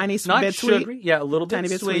 it's not bit sugary, sweet. a little Tiny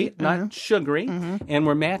bit bit sweet, not sugary, and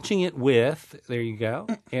we're matching it with, there you go,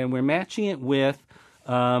 and we're matching it with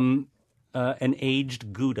an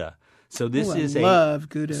aged Gouda. So this is love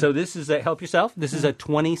Gouda. So this is help yourself. This is a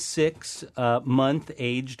 26 month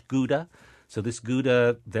aged Gouda. So this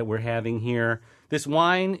Gouda that we're having here, this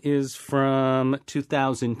wine is from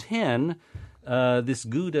 2010. This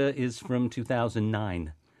Gouda is from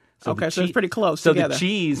 2009. So so it's pretty close so together. The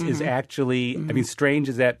cheese is actually, strange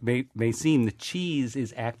as that may seem, the cheese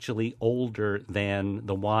is actually older than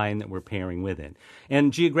the wine that we're pairing with it.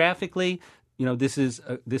 And geographically, this is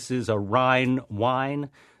a Rhine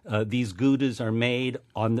wine. These Goudas are made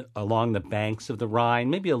along the banks of the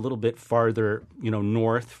Rhine, maybe a little bit farther,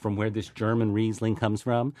 north from where this German Riesling comes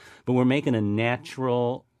from. But we're making a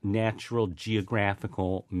natural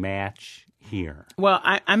geographical match here. Well,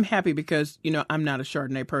 I'm happy because, I'm not a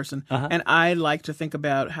Chardonnay person, and I like to think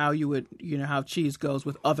about how you would, how cheese goes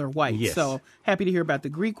with other whites. Yes. So happy to hear about the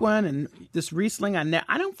Greek one and this Riesling.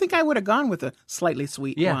 I don't think I would have gone with a slightly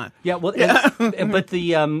sweet wine. Yeah, well, but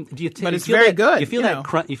the but it's very good. You feel that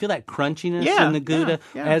crunchiness in the Gouda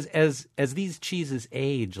as these cheeses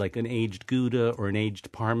age, like an aged Gouda or an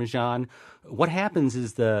aged Parmesan. What happens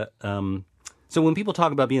is so when people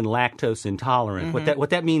talk about being lactose intolerant, what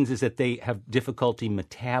that means is that they have difficulty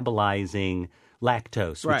metabolizing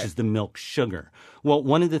lactose, which is the milk sugar. Well,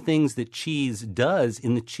 one of the things that cheese does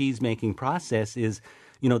in the cheese-making process is,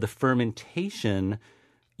 the fermentation,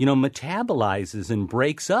 metabolizes and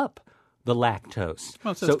breaks up the lactose.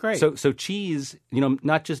 Oh, so that's great. So cheese,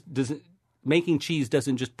 not just making cheese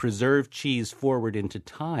doesn't just preserve cheese forward into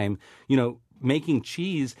time. Making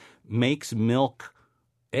cheese makes milk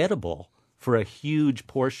edible for a huge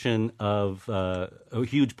portion of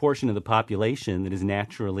the population that is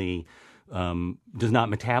naturally does not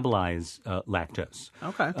metabolize lactose.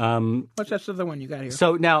 Okay. What's that other one you got here?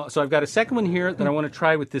 So I've got a second one here that I want to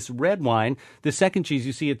try with this red wine. The second cheese,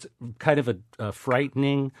 you see, it's kind of a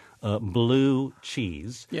frightening blue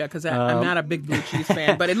cheese. Yeah, because I'm not a big blue cheese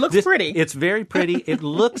fan, but it looks pretty. It's very pretty. It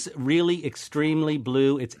looks really extremely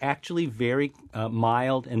blue. It's actually very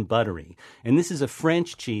mild and buttery. And this is a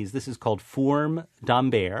French cheese. This is called Fourme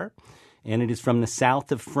d'Ambert. And it is from the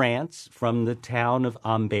south of France, from the town of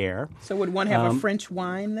Ambert. So would one have a French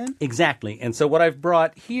wine then? Exactly. And so what I've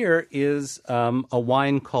brought here is a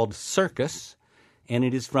wine called Circus, and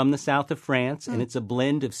it is from the south of France, and it's a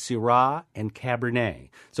blend of Syrah and Cabernet.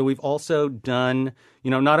 So we've also done,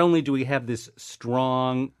 not only do we have this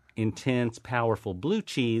strong, intense, powerful blue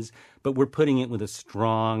cheese, but we're putting it with a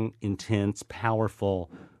strong, intense,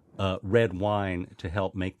 powerful red wine to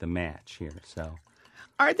help make the match here. So.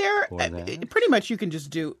 Are there pretty much you can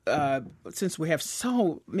just do since we have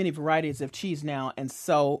so many varieties of cheese now and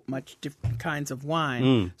so much different kinds of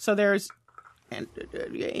wine. So there's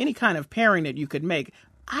any kind of pairing that you could make.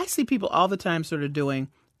 I see people all the time sort of doing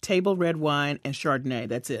table red wine and Chardonnay.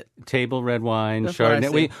 That's it. Table red wine, That's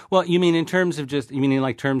Chardonnay. You mean in terms of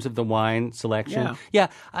terms of the wine selection? Yeah.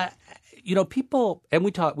 People, and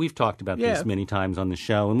we've talked about this many times on the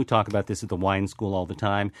show, and we talk about this at the wine school all the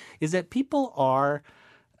time, is that people are,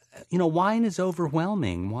 wine is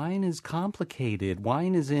overwhelming. Wine is complicated.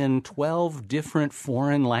 Wine is in 12 different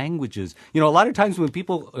foreign languages. A lot of times when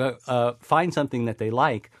people find something that they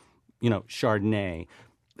like, Chardonnay,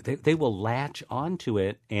 they will latch onto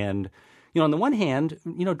it and, on the one hand,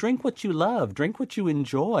 drink what you love, drink what you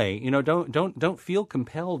enjoy. Don't feel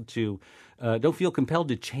compelled to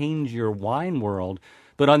change your wine world.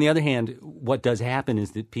 But on the other hand, what does happen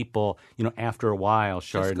is that people, after a while,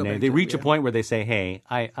 Chardonnay, they reach a point where they say, "Hey,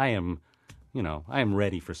 I am I am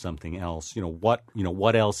ready for something else.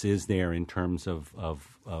 What else is there in terms of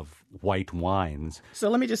white wines? So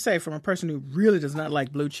let me just say, from a person who really does not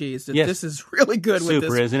like blue cheese, that Yes. this is really good with Super,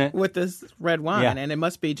 this, isn't it? with this red wine. Yeah. And it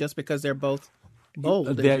must be just because they're both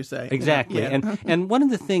bold, as you say. Exactly. Yeah. And one of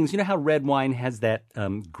the things, how red wine has that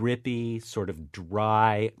grippy, sort of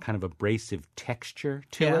dry, kind of abrasive texture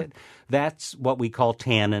to it? That's what we call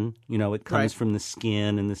tannin. It comes from the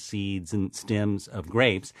skin and the seeds and stems of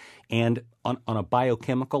grapes. And on a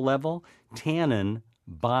biochemical level, tannin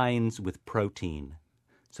binds with protein.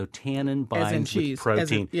 So tannin binds with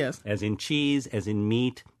protein. As in cheese, as in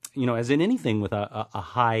meat. As in anything with a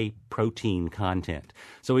high protein content.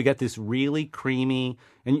 So we got this really creamy,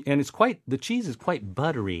 and the cheese is quite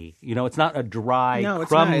buttery. It's not a dry,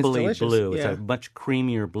 crumbly blue. It's a much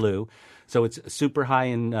creamier blue. So it's super high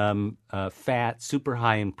in fat, super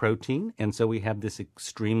high in protein. And so we have this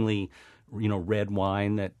extremely, red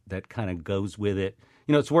wine that kind of goes with it.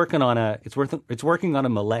 It's working on a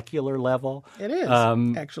molecular level. It is,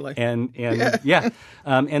 actually. And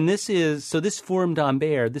and this Forum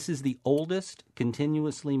d'Ambert. This is the oldest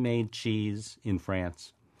continuously made cheese in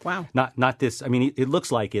France. Wow. Not this. I mean, it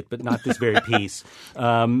looks like it, but not this very piece.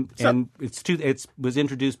 And it was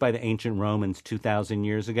introduced by the ancient Romans 2,000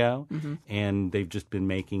 years ago, and they've just been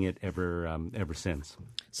making it ever since.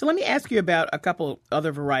 So let me ask you about a couple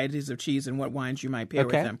other varieties of cheese and what wines you might pair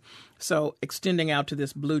with them. So extending out to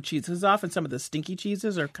this blue cheese, because often some of the stinky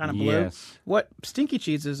cheeses are kind of blue. Yes. What stinky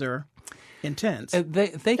cheeses are intense?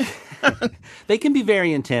 They can be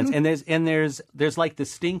very intense, and there's like the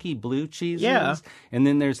stinky blue cheeses, and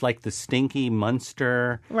then there's like the stinky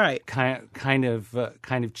Munster kind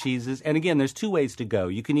of cheeses. And again, there's two ways to go.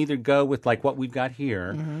 You can either go with like what we've got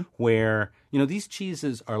here, where these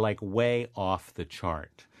cheeses are like way off the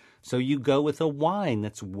chart. So you go with a wine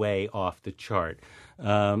that's way off the chart,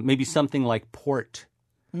 maybe something like port.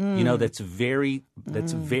 That's very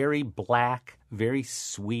black, very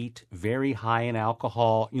sweet, very high in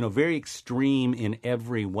alcohol, very extreme in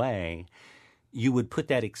every way. You would put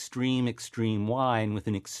that extreme wine with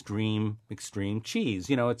an extreme cheese.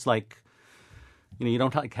 It's like, you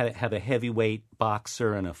don't like have a heavyweight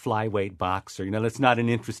boxer and a flyweight boxer. That's not an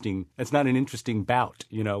interesting bout.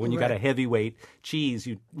 When you got a heavyweight cheese,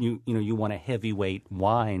 you want a heavyweight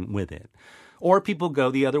wine with it. Or people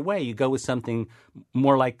go the other way. You go with something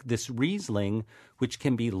more like this Riesling, which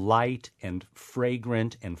can be light and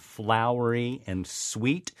fragrant and flowery and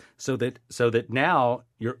sweet, so that now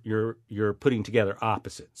you're putting together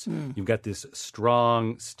opposites. You've got this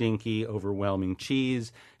strong, stinky, overwhelming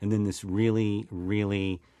cheese, and then this really,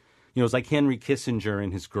 really, it's like Henry Kissinger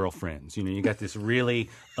and his girlfriends. You got this really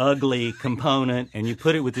ugly component, and you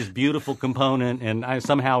put it with this beautiful component, and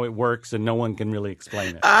somehow it works, and no one can really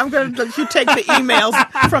explain it. I'm going to let you take the emails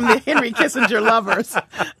from the Henry Kissinger lovers.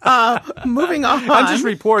 Moving on. I'm just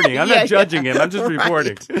reporting. I'm not judging him. I'm just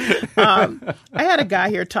reporting. I had a guy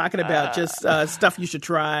here talking about just stuff you should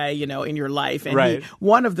try, in your life. And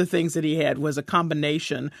one of the things that he had was a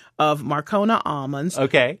combination of Marcona almonds,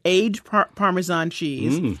 aged Parmesan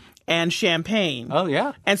cheese, and champagne. Oh,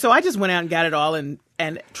 yeah. And so I just went out and got it all and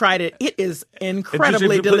tried it. It is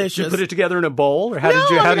incredibly delicious. Did you put it together in a bowl? Or how did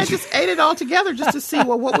you? I just ate it all together just to see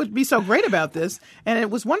what would be so great about this. And it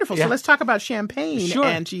was wonderful. So let's talk about champagne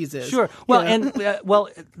and cheeses. Sure. Well,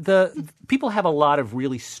 the people have a lot of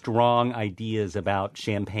really strong ideas about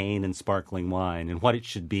champagne and sparkling wine and what it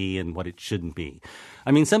should be and what it shouldn't be.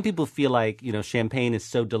 I mean, some people feel like, champagne is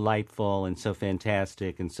so delightful and so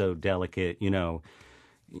fantastic and so delicate, you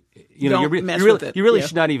really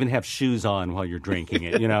should not even have shoes on while you're drinking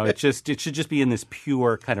it. It should just be in this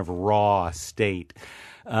pure kind of raw state.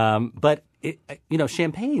 But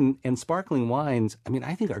champagne and sparkling wines, I mean,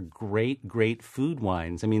 I think are great food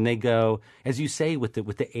wines. I mean, they go, as you say, with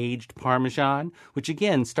the aged Parmesan, which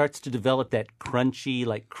again starts to develop that crunchy,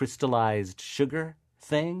 like crystallized sugar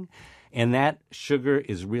thing. And that sugar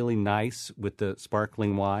is really nice with the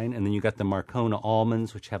sparkling wine. And then you got the Marcona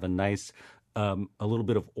almonds, which have a nice a little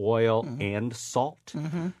bit of oil and salt.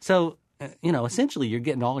 So, essentially you're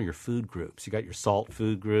getting all your food groups. You got your salt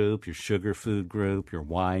food group, your sugar food group, your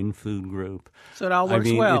wine food group. So it all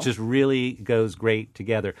works well. It just really goes great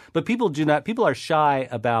together. But people are shy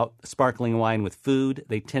about sparkling wine with food.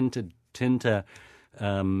 They tend to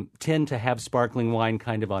have sparkling wine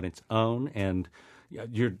kind of on its own. And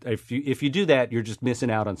if you do that, you're just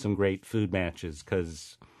missing out on some great food matches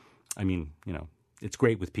because, it's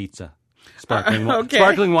great with pizza.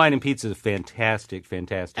 Sparkling wine and pizza is a fantastic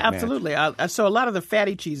Absolutely. So a lot of the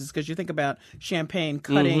fatty cheeses, because you think about champagne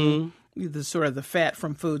cutting the sort of the fat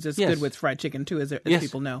from foods. It's Yes. good with fried chicken too, as Yes.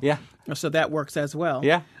 people know. Yeah. So that works as well.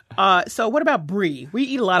 Yeah. So what about brie? We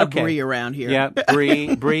eat a lot of brie around here. Yeah,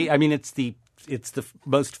 brie. Brie. I mean, it's the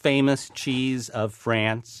most famous cheese of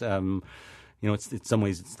France. It's in some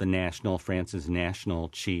ways it's France's national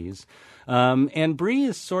cheese. And brie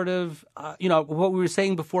is sort of, what we were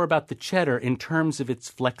saying before about the cheddar in terms of its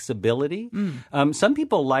flexibility. Some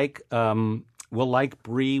people will like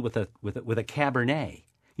brie with a Cabernet.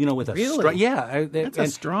 With a really?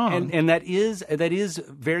 That's strong, and that is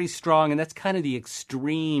very strong, and that's kind of the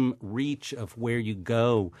extreme reach of where you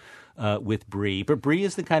go with brie. But brie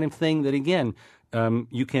is the kind of thing that again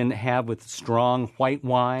you can have with strong white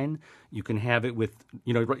wine. You can have it with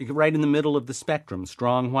right in the middle of the spectrum: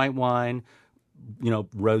 strong white wine,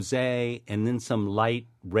 rosé, and then some light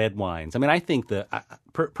red wines. I mean, I think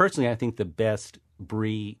personally, I think the best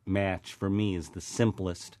brie match for me is the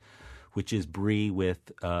simplest, which is brie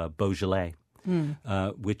with Beaujolais,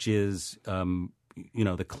 which is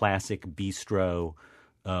the classic bistro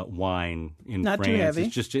wine in not France. Too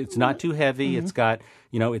heavy. It's not too heavy. It's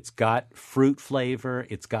got fruit flavor.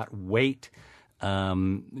 It's got weight.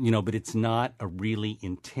 But it's not a really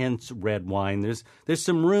intense red wine. There's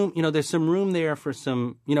some room. There's some room there for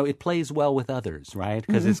some. It plays well with others, right?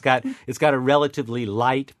 Because it's got a relatively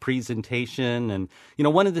light presentation, and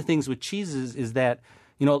one of the things with cheeses is that.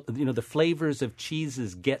 The flavors of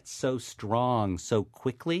cheeses get so strong so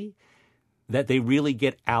quickly that they really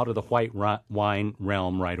get out of the white wine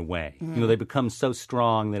realm right away. They become so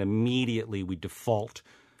strong that immediately we default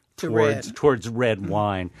towards red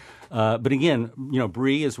wine. But again,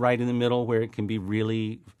 brie is right in the middle where it can be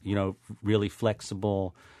really, really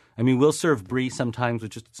flexible. I mean, we'll serve brie sometimes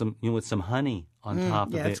with just some, with some honey on top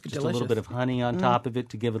of it. It's just delicious. A little bit of honey on top of it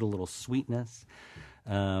to give it a little sweetness.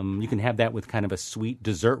 You can have that with kind of a sweet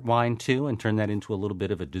dessert wine too, and turn that into a little bit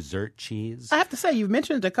of a dessert cheese. I have to say, you've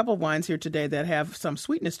mentioned a couple of wines here today that have some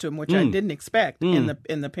sweetness to them, which I didn't expect in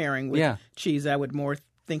the pairing with cheese. I would more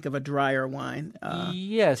think of a drier wine.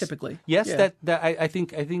 Yes, typically. Yes, that I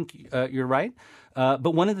think you're right.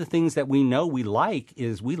 But one of the things that we know we like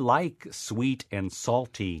is we like sweet and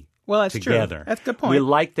salty. Well, that's together. True. That's a good point. We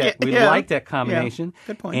like that. We like that combination. Yeah,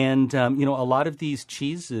 good point. And a lot of these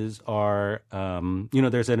cheeses are,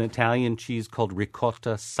 there's an Italian cheese called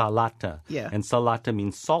ricotta salata. Yeah. And salata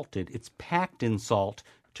means salted. It's packed in salt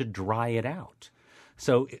to dry it out.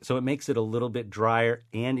 So it makes it a little bit drier,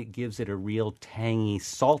 and it gives it a real tangy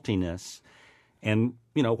saltiness. And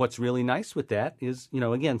what's really nice with that is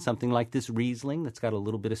again something like this Riesling that's got a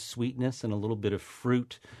little bit of sweetness and a little bit of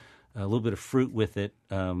fruit. A little bit of fruit with it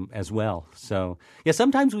as well. So,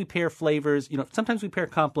 sometimes we pair flavors, sometimes we pair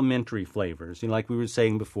complementary flavors, like we were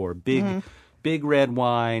saying before, big red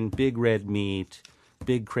wine, big red meat,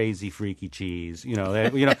 big crazy freaky cheese.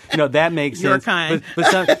 That makes Your sense. kind.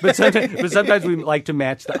 But sometimes we like to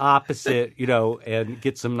match the opposite, and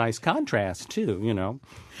get some nice contrast too,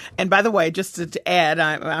 And by the way, just to add,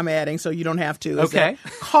 I'm adding so you don't have to. Okay. The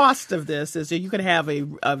cost of this is you can have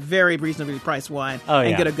a very reasonably priced wine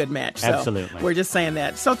and get a good match. So absolutely. We're just saying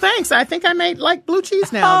that. So thanks. I think I may like blue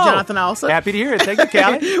cheese now, Jonathan Alsop. Happy to hear it. Thank you,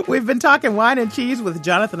 Callie. We've been talking wine and cheese with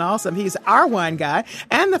Jonathan Alsop. He's our wine guy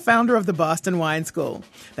and the founder of the Boston Wine School.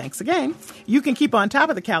 Thanks again. You can keep on top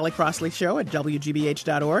of the Callie Crossley Show at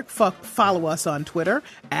WGBH.org. Follow us on Twitter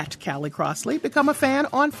at Callie Crossley. Become a fan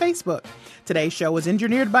on Facebook. Today's show was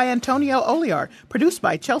engineered by Antonio Oliar, produced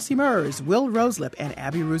by Chelsea Murs, Will Roslip, and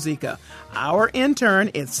Abby Ruzika. Our intern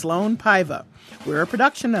is Sloan Paiva. We're a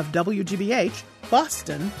production of WGBH,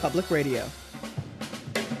 Boston Public Radio.